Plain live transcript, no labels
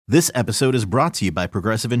This episode is brought to you by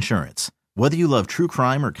Progressive Insurance. Whether you love true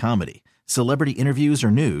crime or comedy, celebrity interviews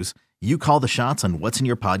or news, you call the shots on what's in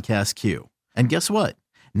your podcast queue. And guess what?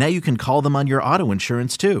 Now you can call them on your auto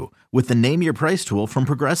insurance too with the Name Your Price tool from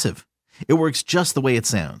Progressive. It works just the way it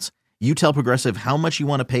sounds. You tell Progressive how much you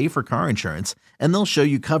want to pay for car insurance, and they'll show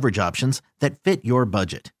you coverage options that fit your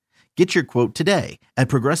budget. Get your quote today at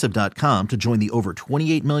Progressive.com to join the over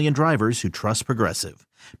 28 million drivers who trust Progressive.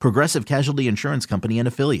 Progressive Casualty Insurance Company and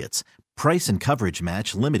Affiliates. Price and coverage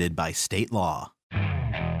match limited by state law.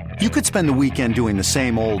 You could spend the weekend doing the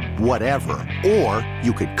same old whatever, or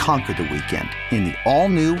you could conquer the weekend in the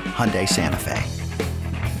all-new Hyundai Santa Fe.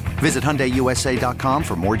 Visit HyundaiUSA.com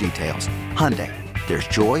for more details. Hyundai, there's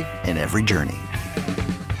joy in every journey.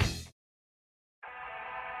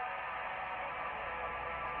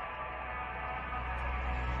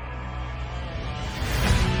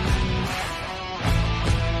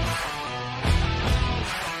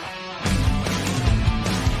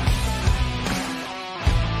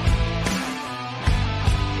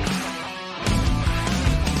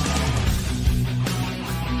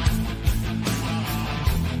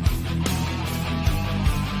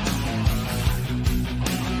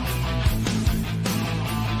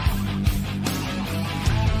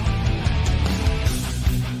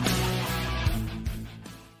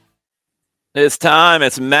 It's time.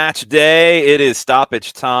 It's match day. It is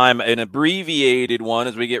stoppage time, an abbreviated one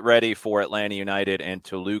as we get ready for Atlanta United and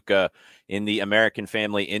Toluca in the American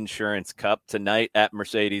Family Insurance Cup tonight at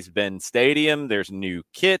Mercedes-Benz Stadium. There's new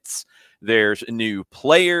kits. There's new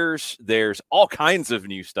players. There's all kinds of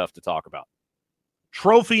new stuff to talk about.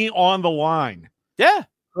 Trophy on the line. Yeah.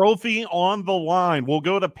 Trophy on the line. We'll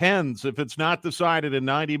go to pens if it's not decided in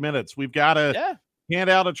 90 minutes. We've got to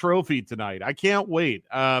hand out a trophy tonight. I can't wait.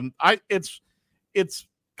 It's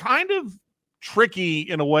kind of tricky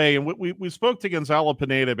in a way, and we spoke to Gonzalo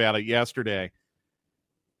Pineda about it yesterday.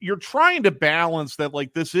 You're trying to balance that,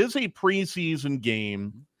 like, this is a preseason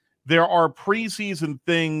game. There are preseason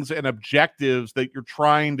things and objectives that you're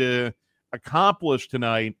trying to accomplish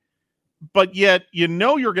tonight, but yet you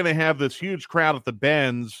know you're going to have this huge crowd at the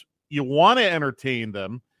Benz. You want to entertain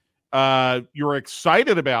them. You're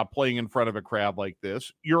excited about playing in front of a crowd like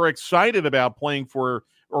this. You're excited about playing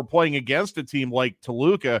against a team like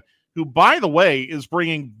Toluca, who, by the way, is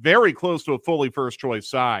bringing very close to a fully first-choice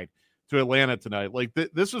side to Atlanta tonight. Like,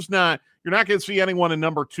 this is not – you're not going to see anyone in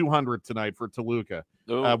number 200 tonight for Toluca,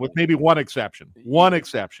 with maybe one exception. There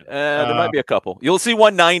might be a couple. You'll see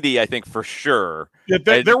 190, I think, for sure. Yeah,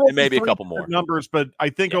 there will maybe a couple more numbers, but I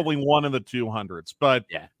think only one in the 200s. But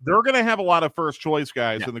they're going to have a lot of first-choice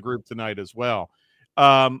guys in the group tonight as well.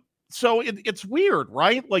 So it's weird,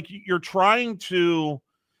 right? Like, you're trying to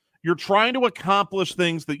accomplish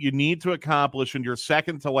things that you need to accomplish in your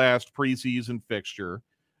second-to-last preseason fixture.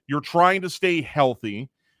 You're trying to stay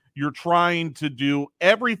healthy. You're trying to do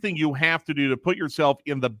everything you have to do to put yourself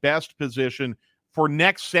in the best position for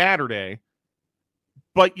next Saturday,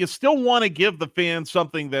 but you still want to give the fans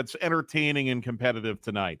something that's entertaining and competitive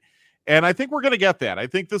tonight. And I think we're going to get that. I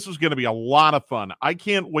think this is going to be a lot of fun. I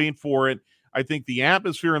can't wait for it. I think the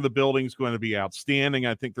atmosphere in the building is going to be outstanding.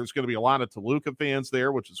 I think there's going to be a lot of Toluca fans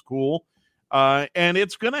there, which is cool. And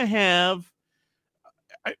it's going to have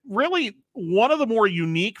really one of the more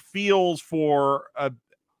unique feels for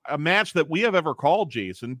a match that we have ever called,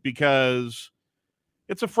 Jason, because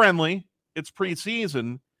it's a friendly, it's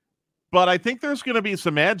preseason, but I think there's going to be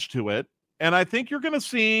some edge to it. And I think you're going to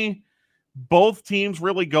see both teams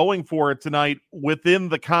really going for it tonight within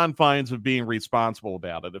the confines of being responsible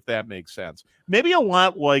about it, if that makes sense. Maybe a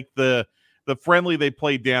lot like the friendly they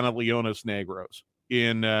played down at Leones Negros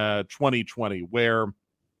in 2020, where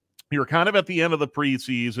you're kind of at the end of the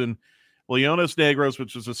preseason. Leones Negros,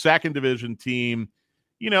 which is a second division team,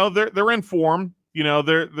 you know, they're in form. You know,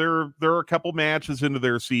 they're a couple matches into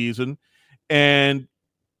their season, and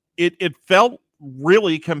it felt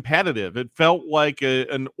really competitive. It felt like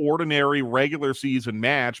an ordinary regular season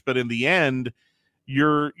match, but in the end,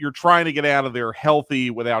 you're trying to get out of there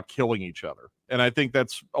healthy without killing each other. And I think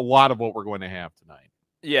that's a lot of what we're going to have tonight.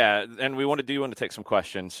 Yeah, and we want to take some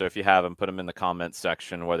questions. So if you have them, put them in the comments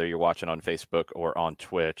section, whether you're watching on Facebook or on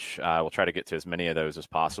Twitch. We'll try to get to as many of those as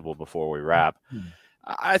possible before we wrap.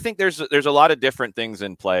 I think there's a lot of different things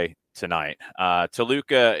in play tonight.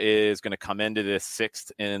 Toluca is going to come into this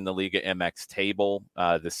sixth in the Liga MX table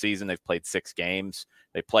this season. They've played 6 games.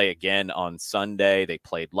 They play again on Sunday. They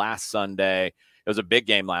played last Sunday. It was a big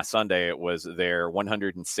game last Sunday. It was their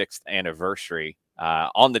 106th anniversary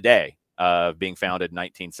on the day of being founded in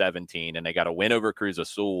 1917, and they got a win over Cruz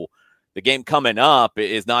Azul The game coming up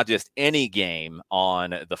is not just any game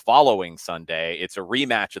on the following Sunday. It's a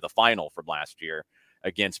rematch of the final from last year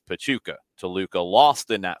against Pachuca. Toluca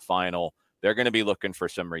lost in that final. They're going to be looking for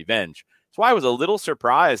some revenge. That's why I was a little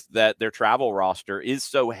surprised that their travel roster is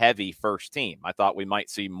so heavy first team. I thought we might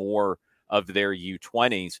see more of their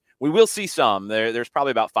U20s. We will see some. There's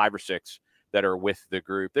probably about 5 or 6 that are with the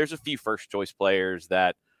group. There's a few first-choice players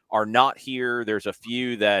that are not here. There's a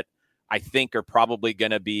few that I think are probably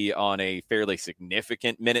going to be on a fairly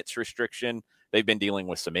significant minutes restriction. They've been dealing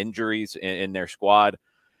with some injuries in their squad.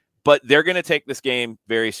 But they're going to take this game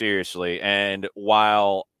very seriously. And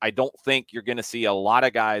while I don't think you're going to see a lot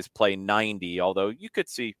of guys play 90, although you could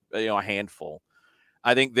see a handful,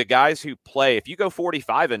 I think the guys who play, if you go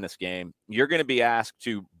 45 in this game, you're going to be asked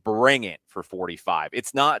to bring it for 45.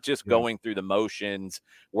 It's not just going through the motions,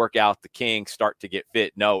 work out the kinks, start to get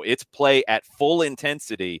fit. No, it's play at full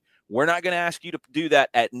intensity. We're not going to ask you to do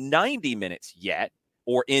that at 90 minutes yet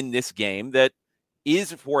or in this game that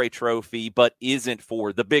is for a trophy, but isn't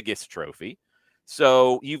for the biggest trophy.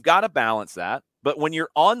 So you've got to balance that. But when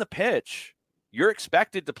you're on the pitch, you're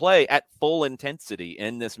expected to play at full intensity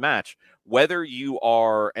in this match, whether you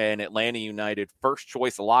are an Atlanta United first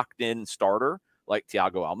choice locked in starter like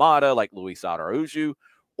Thiago Almada, like Luis Araujo,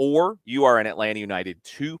 or you are an Atlanta United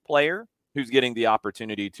 2 player who's getting the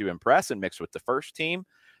opportunity to impress and mix with the first team.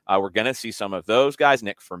 We're going to see some of those guys.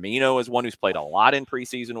 Nick Firmino is one who's played a lot in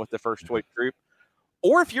preseason with the first choice group.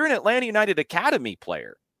 Or if you're an Atlanta United Academy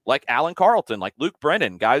player, like Alan Carlton, like Luke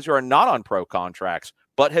Brennan, guys who are not on pro contracts,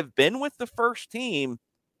 but have been with the first team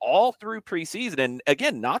all through preseason. And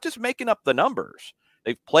again, not just making up the numbers.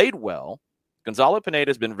 They've played well. Gonzalo Pineda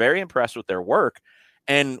has been very impressed with their work.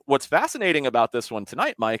 And what's fascinating about this one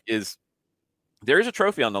tonight, Mike, is there is a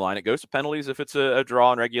trophy on the line. It goes to penalties if it's a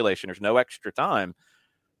draw in regulation. There's no extra time.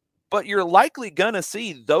 But you're likely going to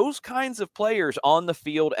see those kinds of players on the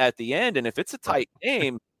field at the end. And if it's a tight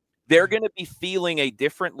game, they're going to be feeling a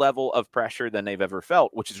different level of pressure than they've ever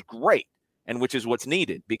felt, which is great and which is what's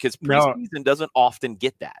needed because preseason doesn't often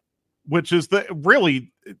get that. Which is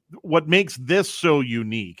really what makes this so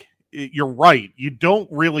unique. You're right. You don't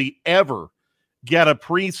really ever get a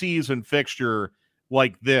preseason fixture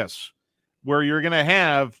like this where you're going to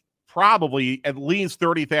have probably at least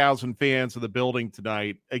 30,000 fans in the building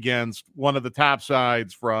tonight against one of the top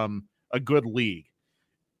sides from a good league.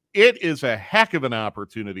 It is a heck of an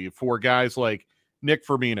opportunity for guys like Nick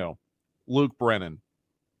Firmino, Luke Brennan,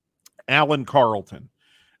 Alan Carlton,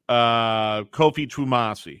 Kofi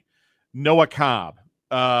Twumasi, Noah Cobb,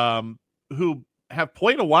 who have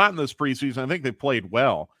played a lot in this preseason. I think they played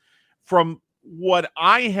well. From what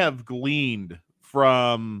I have gleaned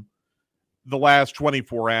from the last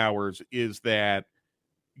 24 hours is that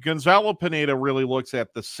Gonzalo Pineda really looks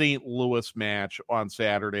at the St. Louis match on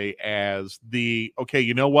Saturday as okay,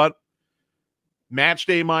 you know what? Match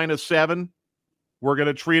day -7. We're going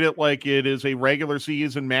to treat it like it is a regular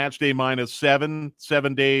season match day -7.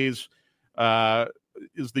 7 days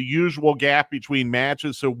is the usual gap between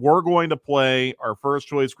matches. So we're going to play our first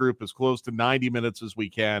choice group as close to 90 minutes as we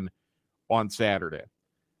can on Saturday.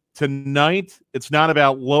 Tonight, it's not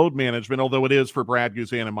about load management, although it is for Brad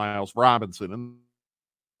Guzan and Miles Robinson, and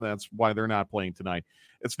that's why they're not playing tonight.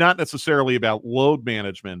 It's not necessarily about load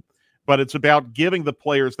management, but it's about giving the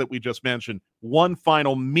players that we just mentioned one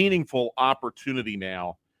final meaningful opportunity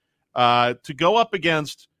now to go up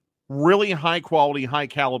against really high-quality,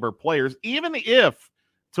 high-caliber players, even if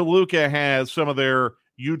Toluca has some of their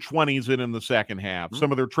U20s in the second half,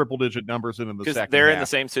 some of their triple-digit numbers in the second half. They're in the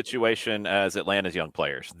same situation as Atlanta's young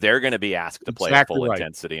players. They're going to be asked to play at full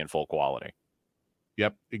intensity and full quality.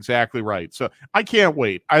 Yep, exactly right. So I can't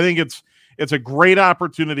wait. I think it's a great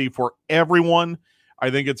opportunity for everyone.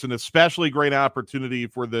 I think it's an especially great opportunity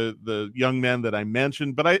for the young men that I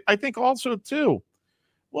mentioned. But I think also, too,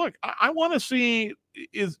 look, I want to see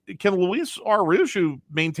can Luis Araujo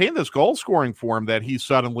maintain this goal-scoring form that he's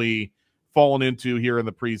suddenly fallen into here in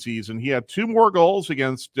the preseason. He had 2 more goals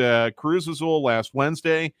against Cruz Azul last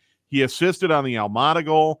Wednesday. He assisted on the Almada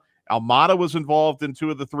goal. Almada was involved in 2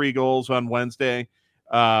 of the 3 goals on Wednesday.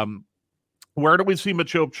 Where do we see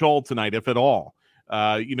Machop Chol tonight, if at all?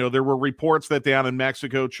 There were reports that down in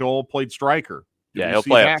Mexico, Chol played striker. He'll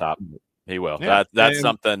play up top. He will. Yeah. That's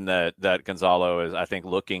something that Gonzalo is, I think,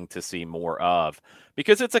 looking to see more of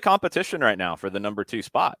because it's a competition right now for the number 2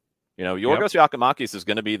 spot. Yorgos Giacomakis is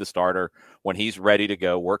going to be the starter when he's ready to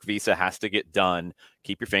go. Work visa has to get done.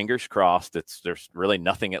 Keep your fingers crossed. There's really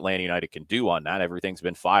nothing Atlanta United can do on that. Everything's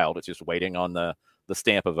been filed. It's just waiting on the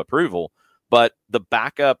stamp of approval. But the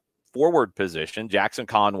backup forward position, Jackson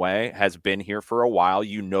Conway, has been here for a while.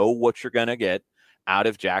 You know what you're going to get out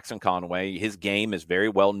of Jackson Conway. His game is very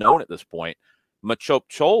well known at this point. Machop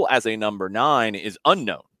Chol as a number 9 is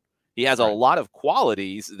unknown. He has a lot of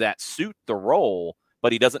qualities that suit the role,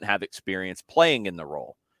 but he doesn't have experience playing in the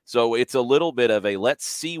role. So it's a little bit of a let's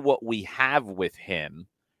see what we have with him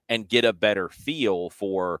and get a better feel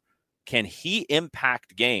for, can he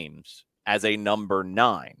impact games as a number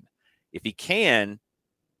 9? If he can,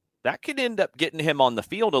 that could end up getting him on the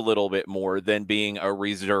field a little bit more than being a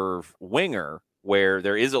reserve winger, where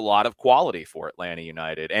there is a lot of quality for Atlanta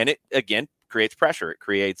United. And it, again, creates pressure. It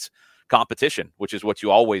creates competition, which is what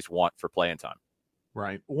you always want for playing time.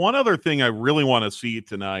 Right. One other thing I really want to see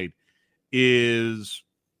tonight is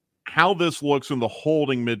how this looks in the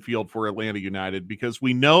holding midfield for Atlanta United, because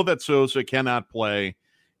we know that Sosa cannot play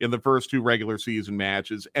in the first 2 regular season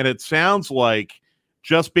matches. And it sounds like,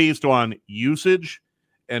 just based on usage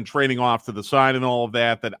and training off to the side and all of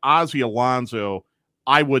that, that Ozzie Alonso,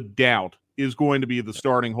 I would doubt, is going to be the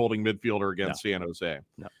starting holding midfielder against San Jose.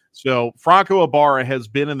 No. So Franco Ibarra has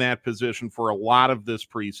been in that position for a lot of this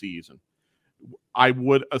preseason. I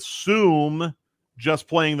would assume just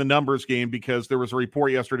playing the numbers game, because there was a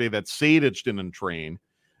report yesterday that Sejdic didn't train,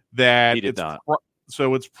 that he did not.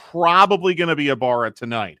 So it's probably going to be Ibarra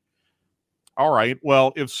tonight. All right.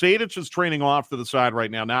 Well, if Sejdic is training off to the side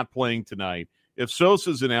right now, not playing tonight, if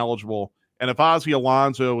Sosa's ineligible, and if Ozzie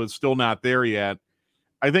Alonso is still not there yet,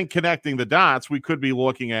 I think connecting the dots, we could be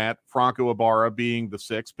looking at Franco Ibarra being the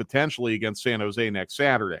 6th, potentially against San Jose next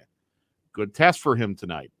Saturday. Good test for him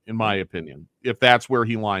tonight, in my opinion, if that's where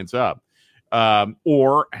he lines up.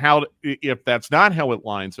 Or if that's not how it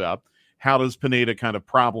lines up, how does Pineda kind of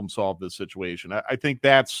problem solve this situation? I think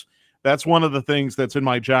that's one of the things that's in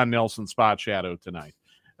my John Nelson spot shadow tonight.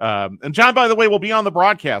 And John, by the way, will be on the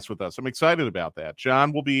broadcast with us. I'm excited about that.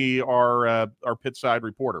 John will be our pit side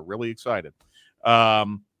reporter. Really excited.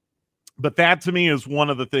 But that to me is one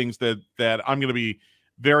of the things that I'm going to be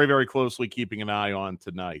very, very closely keeping an eye on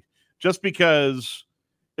tonight, just because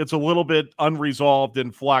it's a little bit unresolved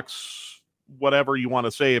in flux, whatever you want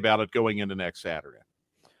to say about it going into next Saturday.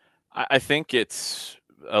 I think it's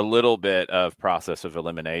a little bit of process of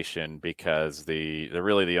elimination, because the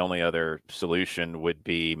only other solution would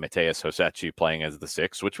be Mateus Rossetto playing as the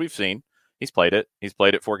 6, which we've seen. He's played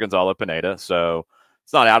it for Gonzalo Pineda. So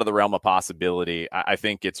it's not out of the realm of possibility. I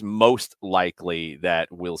think it's most likely that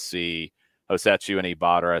we'll see Rossetto and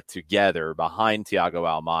Ibarra together behind Thiago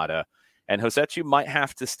Almada. And Rossetto might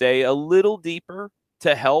have to stay a little deeper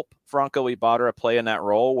to help Franco Ibarra play in that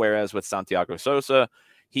role, whereas with Santiago Sosa,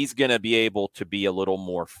 he's going to be able to be a little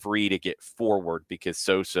more free to get forward, because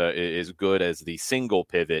Sosa is good as the single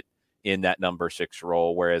pivot in that number 6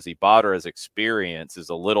 role, whereas Ibarra's experience is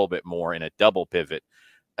a little bit more in a double pivot.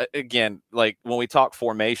 Again, like when we talk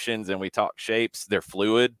formations and we talk shapes, they're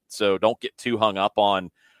fluid. So don't get too hung up on,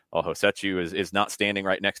 Rossetto is not standing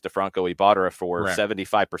right next to Franco Ibarra for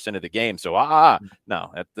 75% of the game. So,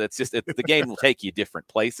 no, that's just the game will take you different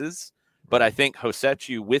places. But I think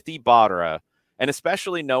Rossetto with Ibarra, and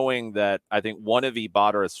especially knowing that I think one of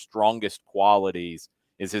Ibarra's strongest qualities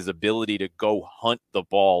is his ability to go hunt the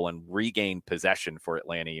ball and regain possession for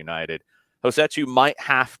Atlanta United. Rossetto might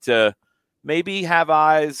have to maybe have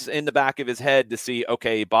eyes in the back of his head to see,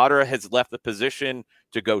 okay, Ibarra has left the position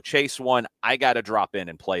to go chase one. I got to drop in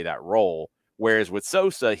and play that role. Whereas with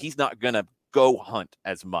Sosa, he's not going to go hunt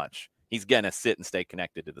as much. He's going to sit and stay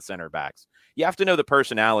connected to the center backs. You have to know the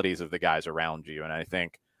personalities of the guys around you. And I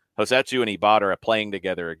think Rossetto and Ibarra playing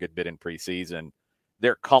together a good bit in preseason,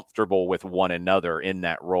 they're comfortable with one another in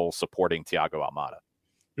that role, supporting Thiago Almada.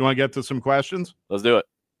 You want to get to some questions? Let's do it.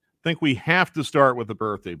 I think we have to start with the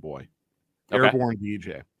birthday boy. Okay. Airborne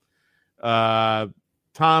DJ.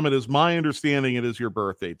 Tom, it is my understanding it is your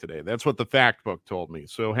birthday today. That's what the fact book told me.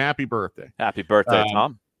 So happy birthday. Happy birthday,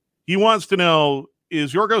 Tom. He wants to know,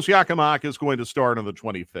 is Yorgos Giakoumakis going to start on the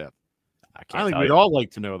 25th? I think we'd all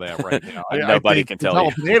like to know that right now. Nobody can tell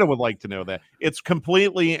you. Pineda would like to know that. It's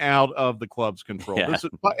completely out of the club's control. Yeah.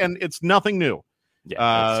 And it's nothing new.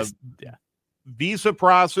 Yeah, Visa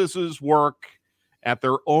processes work at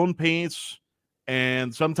their own pace,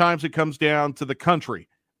 and sometimes it comes down to the country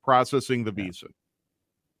processing the visa.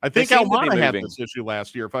 I think Almada had this issue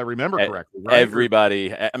last year, if I remember correctly. Right?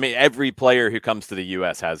 Everybody, I mean, every player who comes to the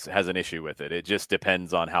U.S. has an issue with it. It just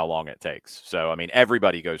depends on how long it takes. So, I mean,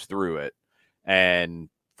 everybody goes through it. And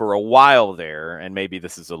for a while there, and maybe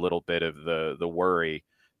this is a little bit of the worry,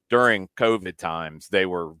 during COVID times, they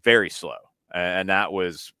were very slow. And that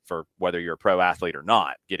was for whether you're a pro athlete or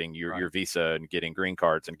not, getting your visa and getting green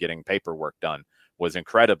cards and getting paperwork done was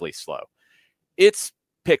incredibly slow. It's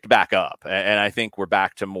picked back up, and I think we're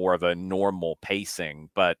back to more of a normal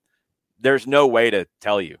pacing, but there's no way to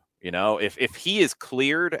tell you. If he is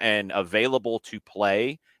cleared and available to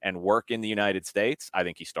play and work in the United States, I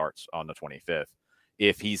think he starts on the 25th.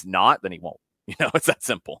 If he's not, then he won't. It's that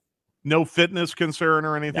simple. No fitness concern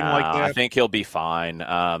or anything like that? I think he'll be fine.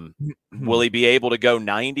 Will he be able to go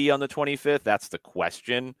 90 on the 25th? That's the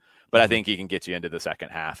question. But I think he can get you into the second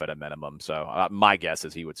half at a minimum. So my guess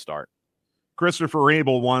is he would start. Christopher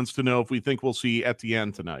Abel wants to know if we think we'll see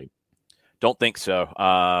Etienne tonight. Don't think so.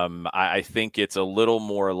 I think it's a little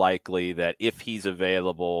more likely that if he's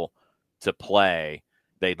available to play,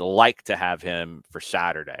 they'd like to have him for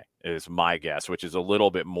Saturday, is my guess, which is a little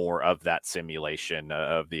bit more of that simulation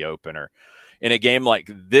of the opener. In a game like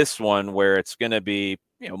this one, where it's going to be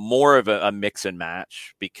more of a mix and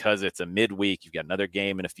match because it's a midweek, you've got another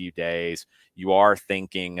game in a few days. You are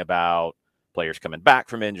thinking about players coming back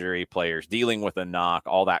from injury, players dealing with a knock,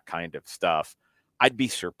 all that kind of stuff. I'd be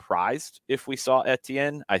surprised if we saw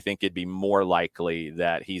Etienne. I think it'd be more likely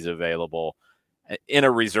that he's available in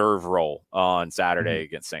a reserve role on Saturday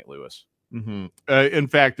against St. Louis. In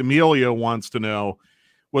fact, Emilio wants to know,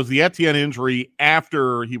 was the Etienne injury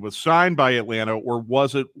after he was signed by Atlanta, or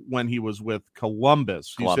was it when he was with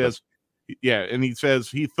Columbus? He says, and he says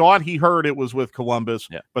he thought he heard it was with Columbus,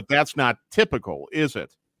 but that's not typical, is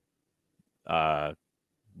it? Yeah.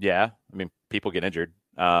 I mean, people get injured.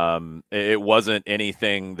 It wasn't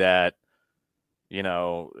anything that,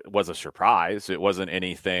 was a surprise. It wasn't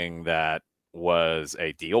anything that was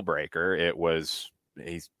a deal breaker. It was,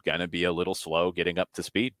 he's going to be a little slow getting up to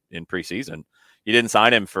speed in preseason. You didn't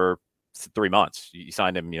sign him for 3 months. You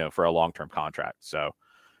signed him, for a long-term contract. So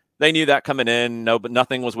they knew that coming in. No, but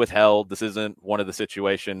nothing was withheld. This isn't one of the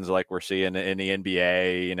situations like we're seeing in the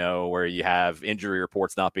NBA, where you have injury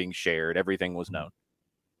reports not being shared. Everything was known.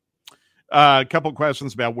 A couple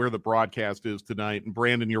questions about where the broadcast is tonight. And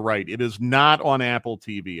Brandon, you're right. It is not on Apple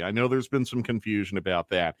TV. I know there's been some confusion about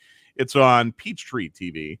that. It's on Peachtree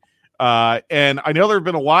TV. And I know there have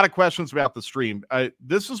been a lot of questions about the stream.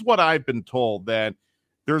 This is what I've been told, that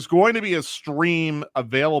there's going to be a stream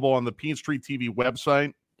available on the Peachtree TV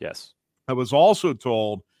website. Yes. I was also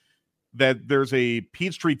told that there's a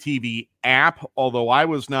Peachtree TV app, although I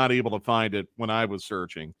was not able to find it when I was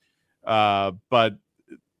searching. But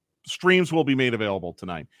streams will be made available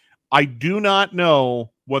tonight. I do not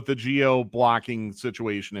know what the geo blocking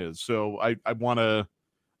situation is, so I want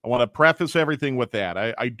to preface everything with that.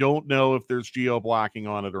 I don't know if there's geo blocking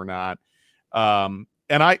on it or not.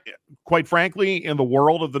 And I, quite frankly, in the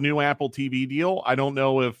world of the new Apple TV deal, I don't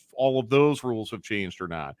know if all of those rules have changed or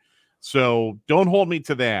not. So don't hold me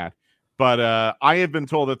to that. But I have been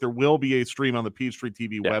told that there will be a stream on the Peachtree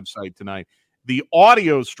TV website tonight. The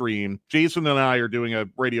audio stream, Jason and I are doing a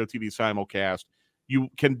radio TV simulcast. You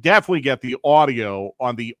can definitely get the audio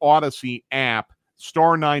on the Odyssey app.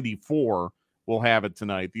 Star 94 will have it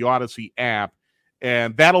tonight, the Odyssey app,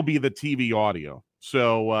 and that'll be the TV audio.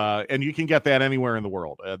 So, and you can get that anywhere in the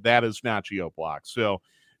world. That is not geo-blocked. So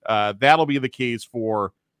that'll be the case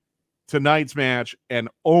for tonight's match and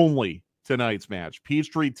only tonight's match.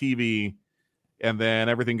 Peachtree TV, and then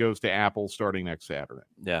everything goes to Apple starting next Saturday.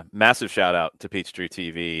 Yeah, massive shout out to Peachtree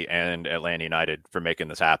TV and Atlanta United for making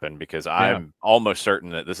this happen, because I'm almost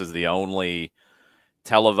certain that this is the only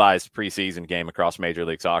televised preseason game across Major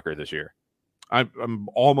League Soccer this year. I'm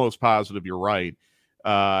almost positive you're right.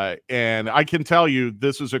 And I can tell you,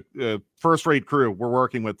 this is a first-rate crew we're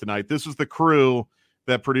working with tonight. This is the crew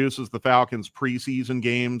that produces the Falcons preseason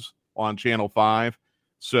games on Channel 5.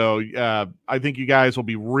 So I think you guys will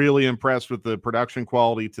be really impressed with the production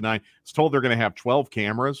quality tonight. It's told they're going to have 12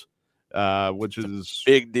 cameras, which is a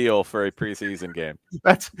big deal for a preseason game.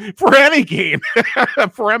 That's for any game.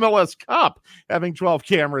 For MLS Cup, having 12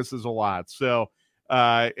 cameras is a lot. So,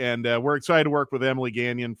 and we're excited to work with Emily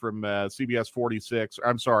Gagnon from CBS 46.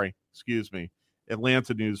 I'm sorry, excuse me,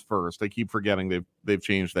 Atlanta News First. I keep forgetting they've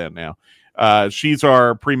changed that now. She's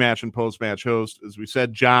our pre-match and post-match host. As we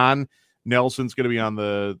said, John Nelson's going to be on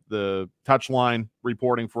the touchline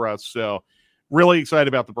reporting for us. So really excited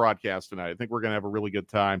about the broadcast tonight. I think we're going to have a really good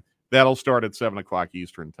time. That'll start at 7 o'clock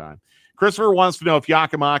Eastern time. Christopher wants to know if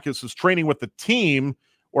Giakoumakis is training with the team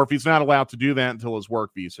or if he's not allowed to do that until his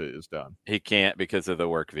work visa is done. He can't because of the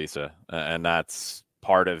work visa. And that's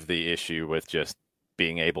part of the issue with just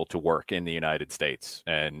being able to work in the United States,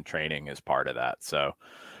 and training is part of that. So,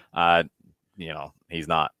 he's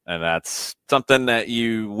not. And that's something that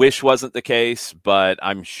you wish wasn't the case, but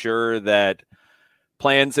I'm sure that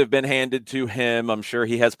plans have been handed to him. I'm sure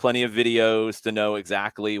he has plenty of videos to know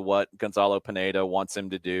exactly what Gonzalo Pineda wants him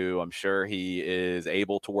to do. I'm sure he is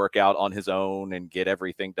able to work out on his own and get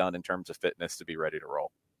everything done in terms of fitness to be ready to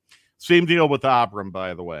roll. Same deal with Abram,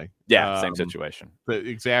 by the way. Yeah, same situation. The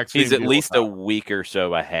exact same. He's at least a week or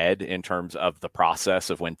so ahead in terms of the process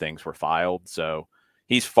of when things were filed. So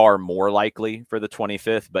he's far more likely for the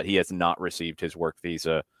 25th, but he has not received his work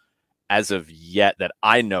visa as of yet that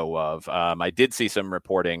I know of. I did see some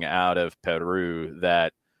reporting out of Peru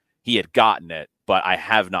that he had gotten it, but I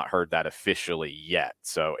have not heard that officially yet.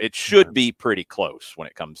 So it should be pretty close when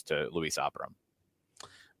it comes to Luis Abram.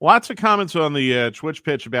 Lots of comments on the Twitch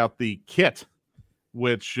pitch about the kit,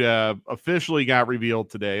 which officially got revealed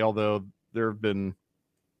today, although there have been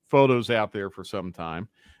photos out there for some time.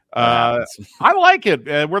 I like it.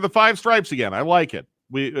 We're the 5 stripes again. I like it.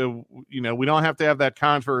 We don't have to have that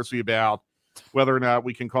controversy about whether or not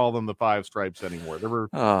we can call them the 5 stripes anymore. There were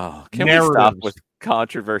can we stop with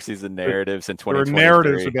controversies and narratives in 2023? There are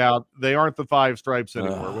narratives about they aren't the 5 stripes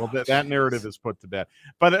anymore. Well, that narrative is put to bed.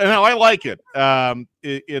 But no, I like it.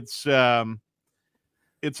 It's an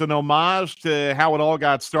homage to how it all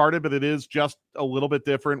got started, but it is just a little bit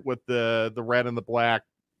different with the red and the black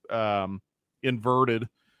inverted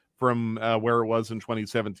from where it was in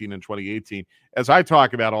 2017 and 2018. As I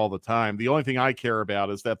talk about all the time, the only thing I care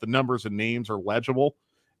about is that the numbers and names are legible.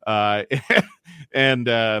 And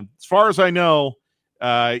as far as I know,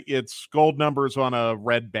 it's gold numbers on a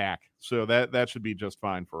red back. So that should be just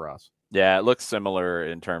fine for us. Yeah, it looks similar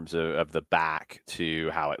in terms of the back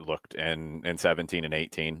to how it looked in 17 and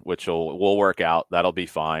 18, which will work out. That'll be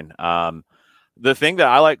fine. The thing that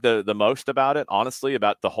I like the most about it, honestly,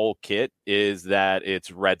 about the whole kit is that it's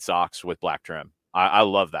red socks with black trim. I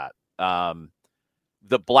love that.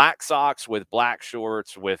 The black socks with black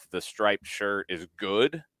shorts with the striped shirt is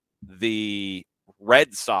good. The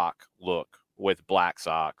red sock look with black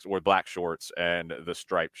socks or black shorts and the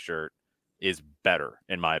striped shirt is better,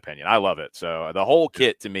 in my opinion. I love it. So the whole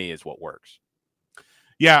kit to me is what works.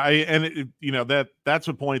 Yeah, that's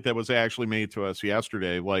a point that was actually made to us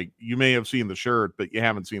yesterday. Like, you may have seen the shirt, but you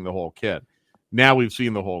haven't seen the whole kit. Now we've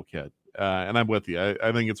seen the whole kit, and I'm with you.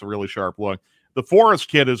 I think it's a really sharp look. The Forest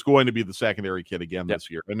kit is going to be the secondary kit again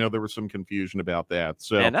this year. I know there was some confusion about that.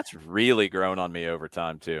 So, and that's really grown on me over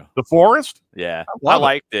time too. The Forest? Yeah, I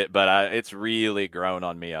liked it, but it's really grown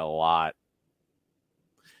on me a lot.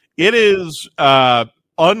 It is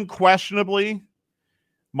unquestionably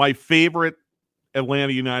my favorite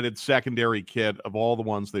Atlanta United secondary kit of all the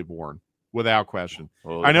ones they've worn, without question.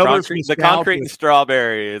 Well, I know the concrete and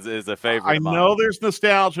strawberry is a favorite. I know there's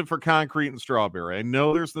nostalgia for concrete and strawberry. I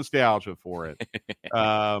know there's nostalgia for it.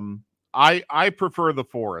 I prefer the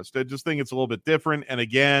Forest. I just think it's a little bit different. And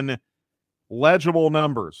again, legible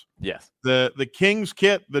numbers. Yes. The Kings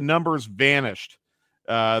kit, the numbers vanished.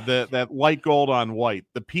 That light gold on white.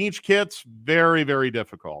 The peach kit's very, very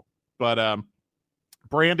difficult. But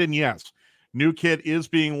Brandon, yes. New kit is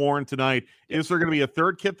being worn tonight. Is there going to be a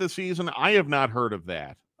third kit this season? I have not heard of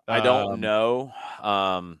that. I don't know.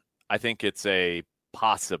 I think it's a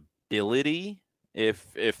possibility.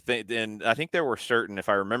 And I think there were certain, if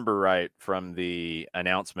I remember right from the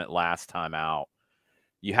announcement last time out,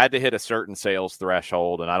 you had to hit a certain sales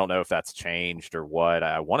threshold, and I don't know if that's changed or what.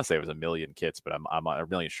 I want to say it was 1 million kits, but I'm 1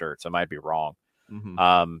 million shirts. I might be wrong.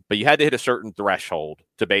 Mm-hmm. But you had to hit a certain threshold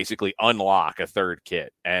to basically unlock a third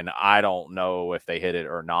kit. And I don't know if they hit it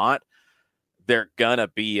or not. They're going to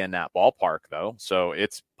be in that ballpark, though. So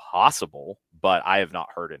it's possible, but I have not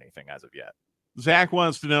heard anything as of yet. Zach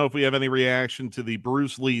wants to know if we have any reaction to the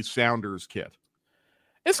Bruce Lee Sounders kit.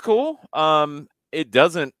 It's cool. It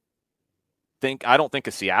doesn't I don't think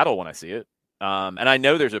of Seattle when I see it. And I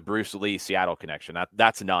know there's a Bruce Lee Seattle connection.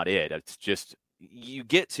 That's not it. It's just you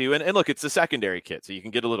get to, and look, it's a secondary kit, so you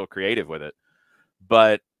can get a little creative with it.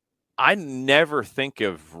 But I never think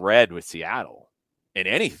of red with Seattle in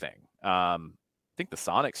anything. I think the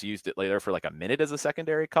Sonics used it later for like a minute as a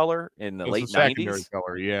secondary color in the late 90s. Secondary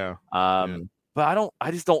color, yeah. But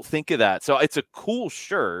I just don't think of that. So it's a cool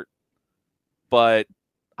shirt, but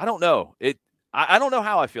I don't know. I don't know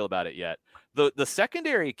how I feel about it yet. The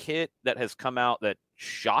secondary kit that has come out that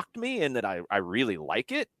shocked me and that I really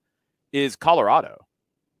like it is Colorado,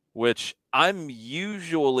 which I'm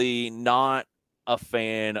usually not a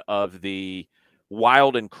fan of the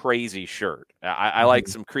wild and crazy shirt. I like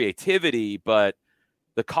some creativity, but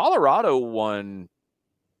the Colorado one,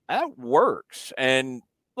 that works. And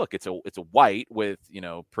look, it's a white with,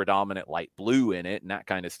 predominant light blue in it and that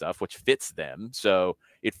kind of stuff, which fits them. So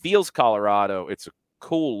it feels Colorado. It's a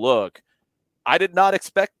cool look. I did not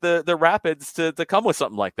expect the Rapids to come with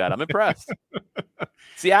something like that. I'm impressed.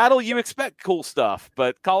 Seattle, you expect cool stuff,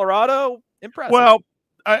 but Colorado, impressive. Well,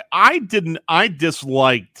 I didn't. I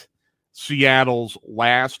disliked Seattle's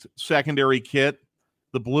last secondary kit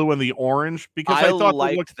the blue and the orange, because I thought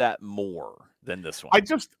liked that more than this one.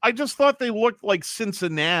 I just thought they looked like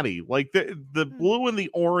Cincinnati. Like the blue and the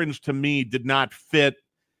orange to me did not fit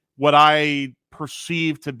what I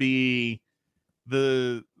perceived to be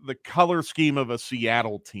the color scheme of a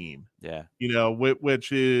Seattle team. Yeah. You know,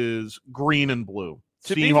 which is green and blue.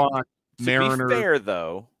 Seahawks, Mariners. To be fair,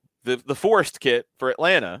 though, the forest kit for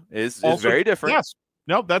Atlanta is very different. Yes.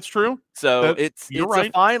 No, that's true. So it's right.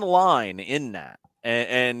 a fine line in that.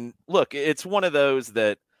 And look, it's one of those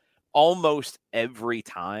that almost every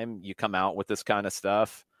time you come out with this kind of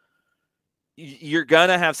stuff, you're going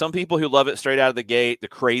to have some people who love it straight out of the gate. The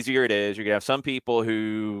crazier it is, you're going to have some people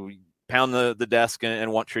who pound the desk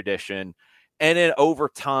and want tradition. And then over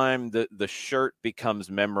time, the shirt becomes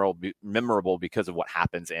memorable because of what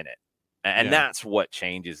happens in it. And that's what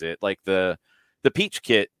changes it. Like the peach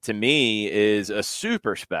kit, to me, is a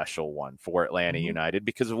super special one for Atlanta United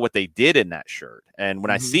because of what they did in that shirt. And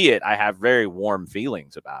when I see it, I have very warm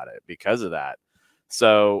feelings about it because of that.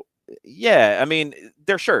 So, yeah, I mean,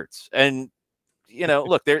 they're shirts. And, you know,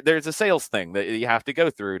 look, there's a sales thing that you have to go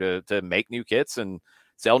through to make new kits and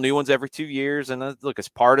sell new ones every 2 years. And look, it's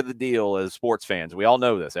part of the deal as sports fans. We all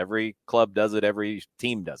know this. Every club does it. Every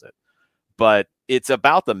team does it. But it's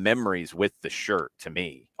about the memories with the shirt, to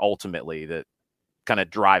me, ultimately, that kind of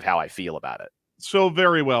drive how I feel about it. So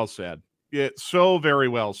very well said. Yeah, so very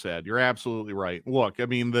well said. You're absolutely right. Look, I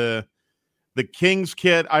mean, the Kings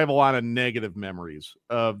kit, I have a lot of negative memories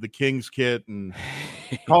of the Kings kit and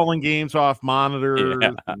calling games off monitors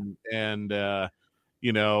and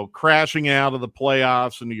you know, crashing out of the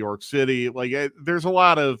playoffs in New York City. Like, there's a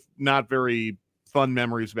lot of not very fun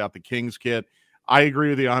memories about the Kings kit. I agree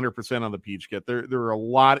with you 100% on the peach kit. There are a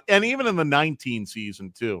lot, and even in the 19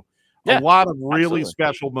 season too, a lot of really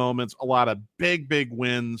special moments, a lot of big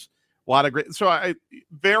wins, a lot of great. So I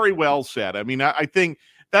very well said. I mean, I think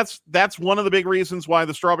that's one of the big reasons why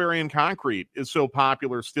the Strawberry and Concrete is so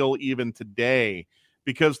popular still even today,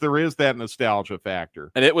 because there is that nostalgia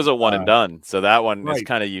factor. And it was a one and done. So that one is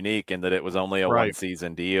kind of unique in that it was only a one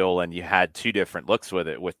season deal, and you had two different looks with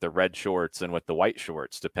it, with the red shorts and with the white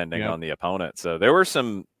shorts, depending on the opponent. So there were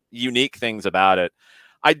some unique things about it.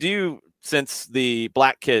 I do, since the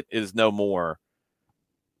black kit is no more,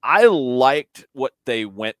 I liked what they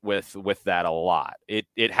went with that a lot.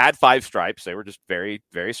 It had 5 stripes. They were just very,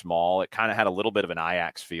 very small. It kind of had a little bit of an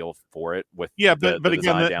Ajax feel for it. But again,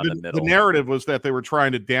 the narrative was that they were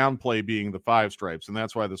trying to downplay being the 5 stripes, and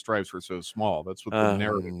that's why the stripes were so small. That's what the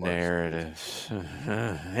narrative was.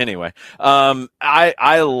 Anyway,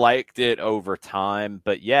 I liked it over time,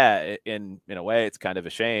 but yeah, in a way, it's kind of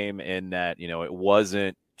a shame in that, you know, it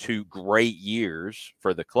wasn't 2 great years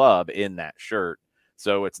for the club in that shirt.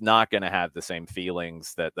 So it's not going to have the same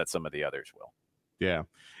feelings that some of the others will. Yeah.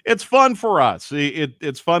 It's fun for us.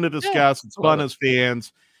 It's fun to discuss. It's fun as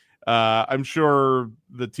fans. I'm sure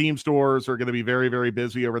the team stores are going to be very, very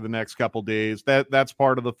busy over the next couple days. That's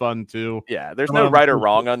part of the fun too. Yeah. There's no right or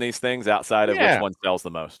wrong on these things outside of which one sells the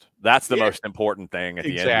most. That's the most important thing at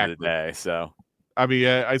the end of the day. So, I mean,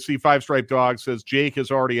 I see 5 Striped Dog says Jake has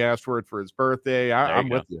already asked for it for his birthday. I'm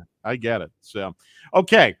with you. I get it. So,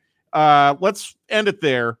 okay. Let's end it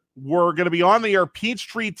there. We're going to be on the air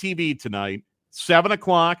Peachtree TV tonight,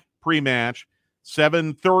 7:00 pre-match,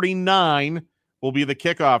 7:39 will be the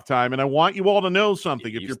kickoff time. And I want you all to know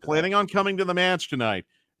something. If you're planning on coming to the match tonight,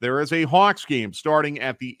 there is a Hawks game starting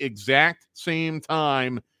at the exact same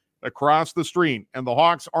time across the street. And the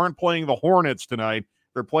Hawks aren't playing the Hornets tonight.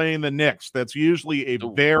 They're playing the Knicks. That's usually a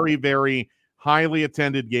very, very highly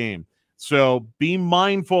attended game. So be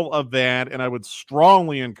mindful of that, and I would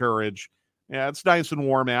strongly encourage, it's nice and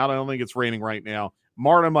warm out. I don't think it's raining right now.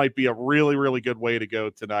 Marta might be a really, really good way to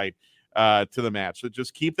go tonight to the match. So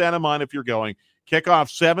just keep that in mind if you're going.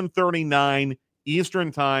 Kickoff 7:39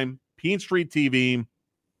 Eastern Time, Peachtree TV,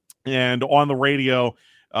 and on the radio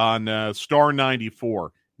on Star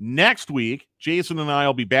 94. Next week, Jason and I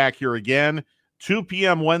will be back here again, 2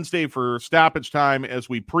 p.m. Wednesday for stoppage time as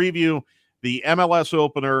we preview the MLS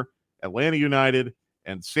opener, Atlanta United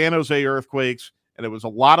and San Jose Earthquakes. And it was a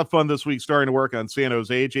lot of fun this week starting to work on San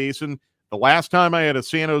Jose, Jason. The last time I had a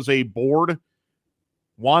San Jose board,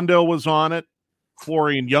 Wando was on it.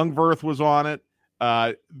 Florian Jungwirth was on it.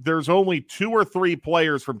 There's only 2 or 3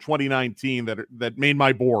 players from 2019 that made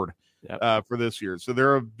my board for this year. So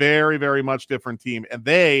they're a very, very much different team. And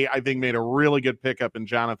they, I think, made a really good pickup in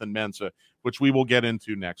Jonathan Mensah, which we will get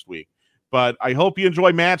into next week. But I hope you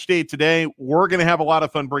enjoy match day today. We're going to have a lot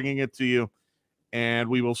of fun bringing it to you. And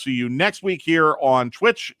we will see you next week here on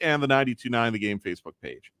Twitch and the 92.9 The Game Facebook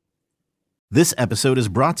page. This episode is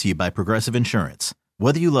brought to you by Progressive Insurance.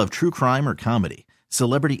 Whether you love true crime or comedy,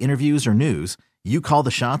 celebrity interviews, or news, you call the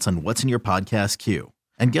shots on what's in your podcast queue.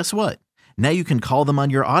 And guess what? Now you can call them on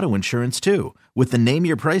your auto insurance too with the Name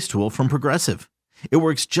Your Price tool from Progressive. It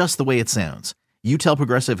works just the way it sounds. You tell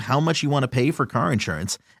Progressive how much you want to pay for car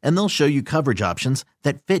insurance, and they'll show you coverage options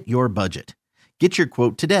that fit your budget. Get your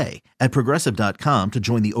quote today at Progressive.com to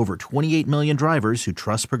join the over 28 million drivers who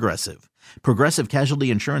trust Progressive. Progressive Casualty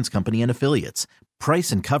Insurance Company and Affiliates.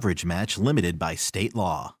 Price and coverage match limited by state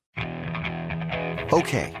law.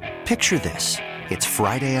 Okay, picture this. It's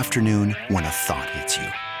Friday afternoon when a thought hits you.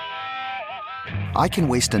 I can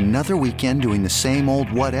waste another weekend doing the same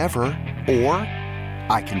old whatever, or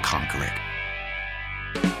I can conquer it.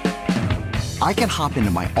 I can hop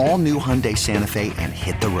into my all-new Hyundai Santa Fe and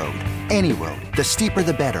hit the road. Any road. The steeper,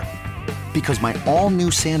 the better. Because my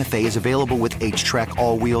all-new Santa Fe is available with H-Track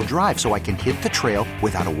all-wheel drive, so I can hit the trail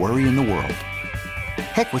without a worry in the world.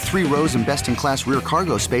 Heck, with 3 rows and best-in-class rear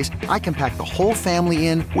cargo space, I can pack the whole family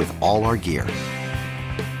in with all our gear.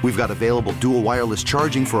 We've got available dual wireless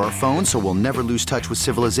charging for our phones, so we'll never lose touch with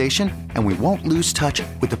civilization, and we won't lose touch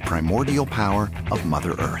with the primordial power of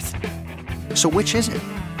Mother Earth. So which is it?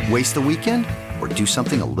 Waste the weekend or do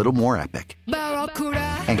something a little more epic?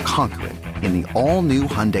 And conquer it in the all-new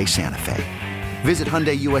Hyundai Santa Fe. Visit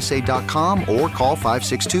HyundaiUSA.com or call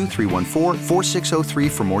 562-314-4603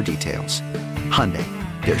 for more details. Hyundai,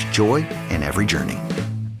 there's joy in every journey.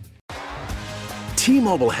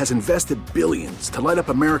 T-Mobile has invested billions to light up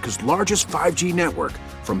America's largest 5G network,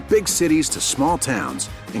 from big cities to small towns,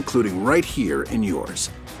 including right here in yours.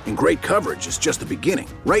 And great coverage is just the beginning.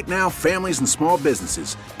 Right now, families and small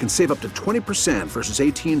businesses can save up to 20% versus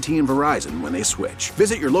AT&T and Verizon when they switch.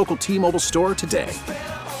 Visit your local T-Mobile store today.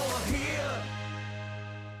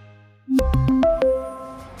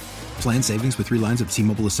 Plan savings with 3 lines of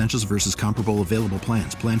T-Mobile Essentials versus comparable available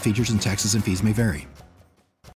plans. Plan features and taxes and fees may vary.